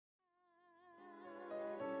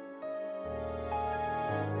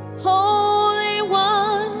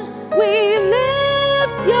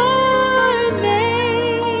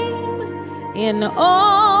in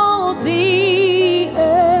all the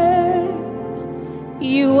earth.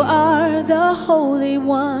 You are the Holy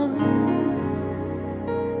One,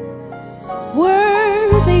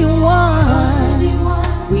 worthy one.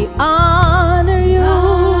 We honor you,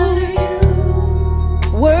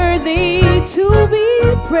 worthy to be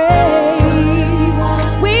praised.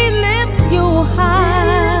 We lift you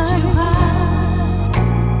high,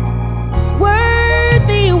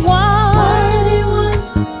 worthy one.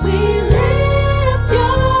 We lift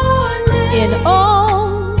your name in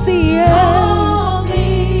all the earth.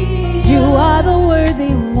 You are the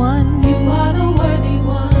worthy one. You are the worthy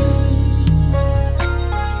one.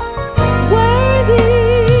 Worthy.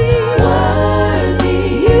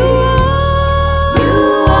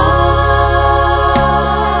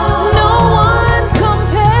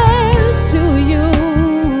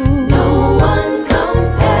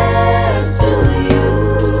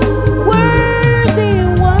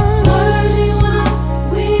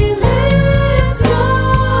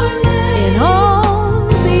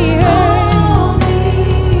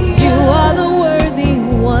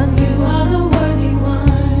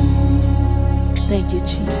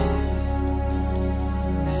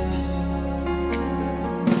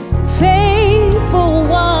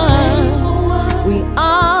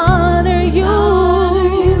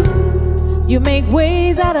 You make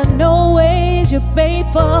ways out of no ways. You're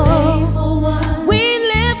faithful. We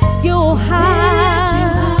lift you high.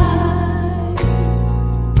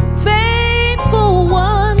 Faithful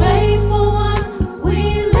one. We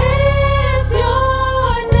lift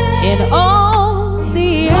your name in all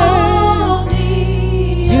the earth.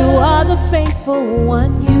 You are the faithful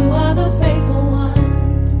one. You are the faithful one.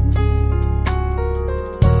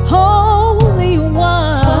 Holy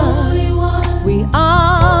one. We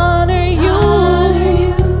honor you.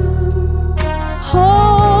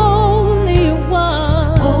 Holy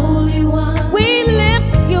one, we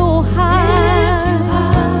lift you high.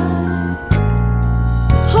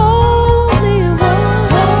 Holy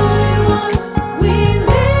one, we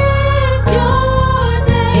lift your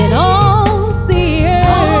name in all the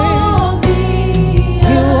earth.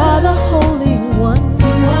 You are the Holy One.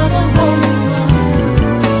 You are the Holy One.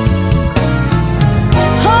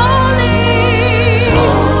 Holy,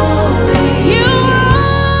 you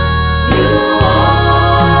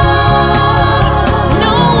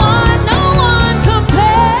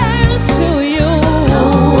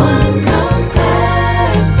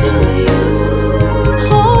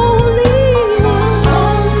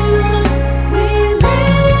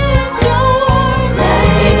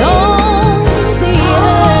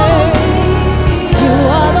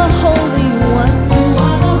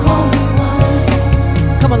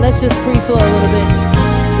let's just free flow a little bit.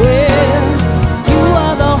 Well, you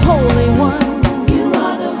are the Holy One. You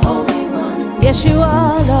are the Holy One. Yes, you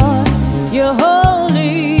are, Lord. You're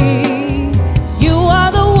holy. You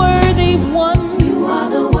are the worthy one. You are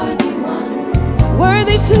the worthy one.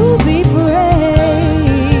 Worthy to be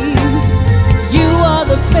praised. You are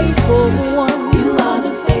the faithful one. You are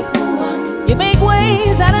the faithful one. You make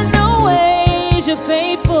ways out of no ways. You're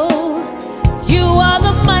faithful. You are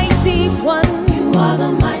the mighty one. You are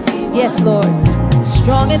the mighty one. Yes, Lord.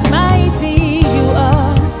 Strong and mighty you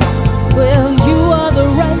are. Well, you are the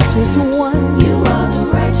righteous one. You are the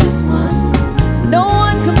righteous one. No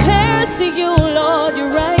one compares to you, Lord.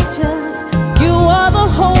 You're righteous. You are the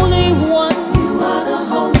Holy One. You are the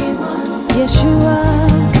Holy One. Yes, you are.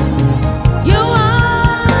 You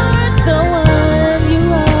are the one. You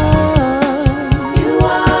are. You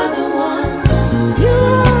are the one. You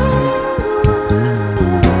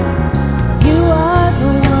are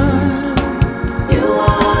the one. You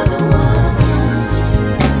are the one.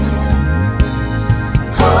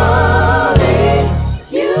 Holy,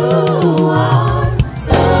 you are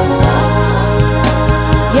the one.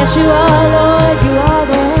 Yes, you are, Lord. You are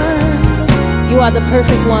the one. You are the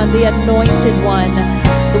perfect one, the anointed one,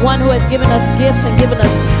 the one who has given us gifts and given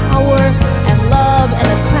us power and love and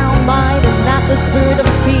a sound mind and not the spirit of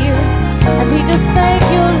fear. And we just thank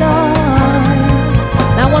you, Lord.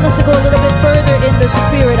 Now I want us to go a little bit further in the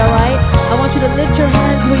spirit, all right? I want you to lift your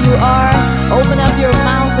hands where you are, open up your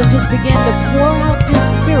mouth and just begin to pour out your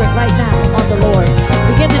spirit right now on the Lord.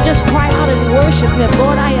 Begin to just cry out and worship him.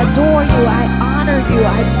 Lord, I adore you, I honor you,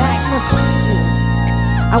 I magnify you.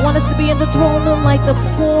 I want us to be in the throne room like the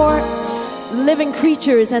 4 living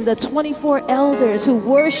creatures and the 24 elders who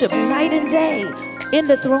worship night and day in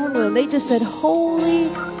the throne room. They just said, holy,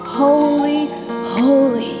 holy,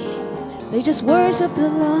 holy. They just worship the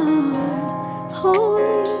Lord.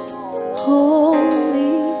 Holy,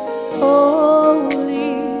 holy,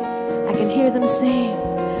 holy. I can hear them sing,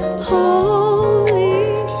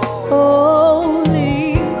 holy, holy.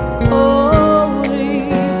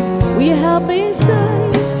 Will you help me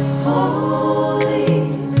say,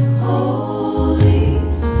 holy, holy,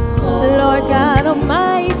 holy. Lord God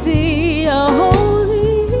Almighty, you're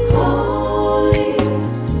holy. Holy,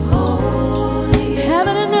 holy.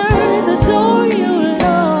 Heaven and earth adore you,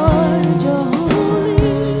 Lord. You're holy.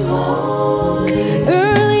 Holy.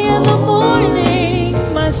 Early in the morning,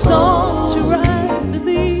 my soul shall rise to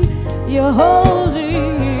thee. You're holy.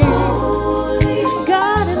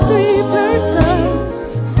 God in three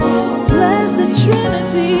persons, blessed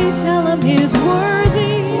Trinity, tell him he's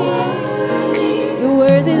worthy. You're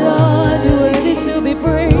worthy, Lord, you're worthy to be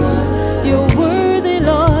praised. You're worthy,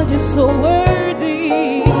 Lord, you're so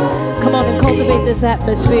worthy. Come on and cultivate this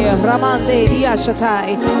atmosphere. Ramande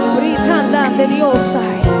diashatai, britandande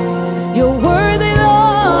diosai. You're worthy,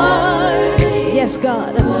 Lord. Yes,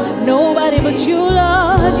 God. Nobody but you,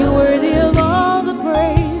 Lord. You're worthy of all the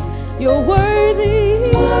praise. You're worthy.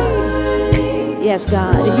 Yes,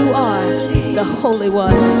 God, you are the Holy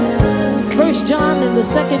One. 1 John in the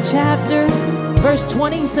 2nd chapter, verse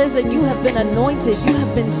 20 says that you have been anointed, you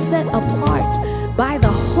have been set apart by the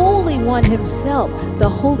Holy One himself, the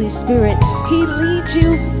Holy Spirit. He leads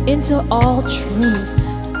you into all truth.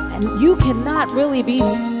 And you cannot really be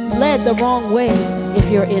led the wrong way if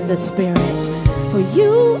you're in the Spirit. For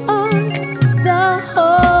you are the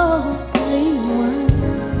Holy One.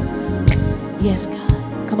 Yes, God.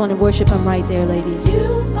 Come on and worship him right there, ladies.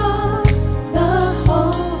 You are the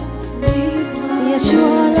Holy One. Yes, you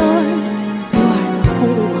are, Lord. You are the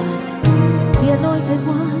Holy One, the Anointed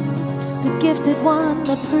One, the Gifted One,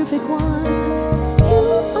 the Perfect One. You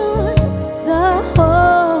are the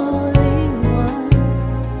Holy One.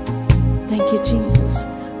 Thank you, Jesus.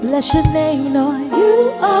 Bless your name, Lord.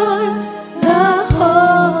 You are the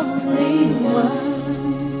Holy One.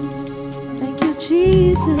 Thank you,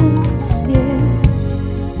 Jesus. Yeah.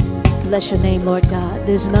 Bless your name, Lord God.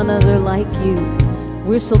 There's none other like you.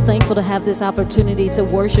 We're so thankful to have this opportunity to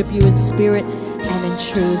worship you in spirit and in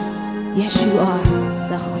truth. Yes, you are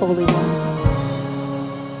the Holy One.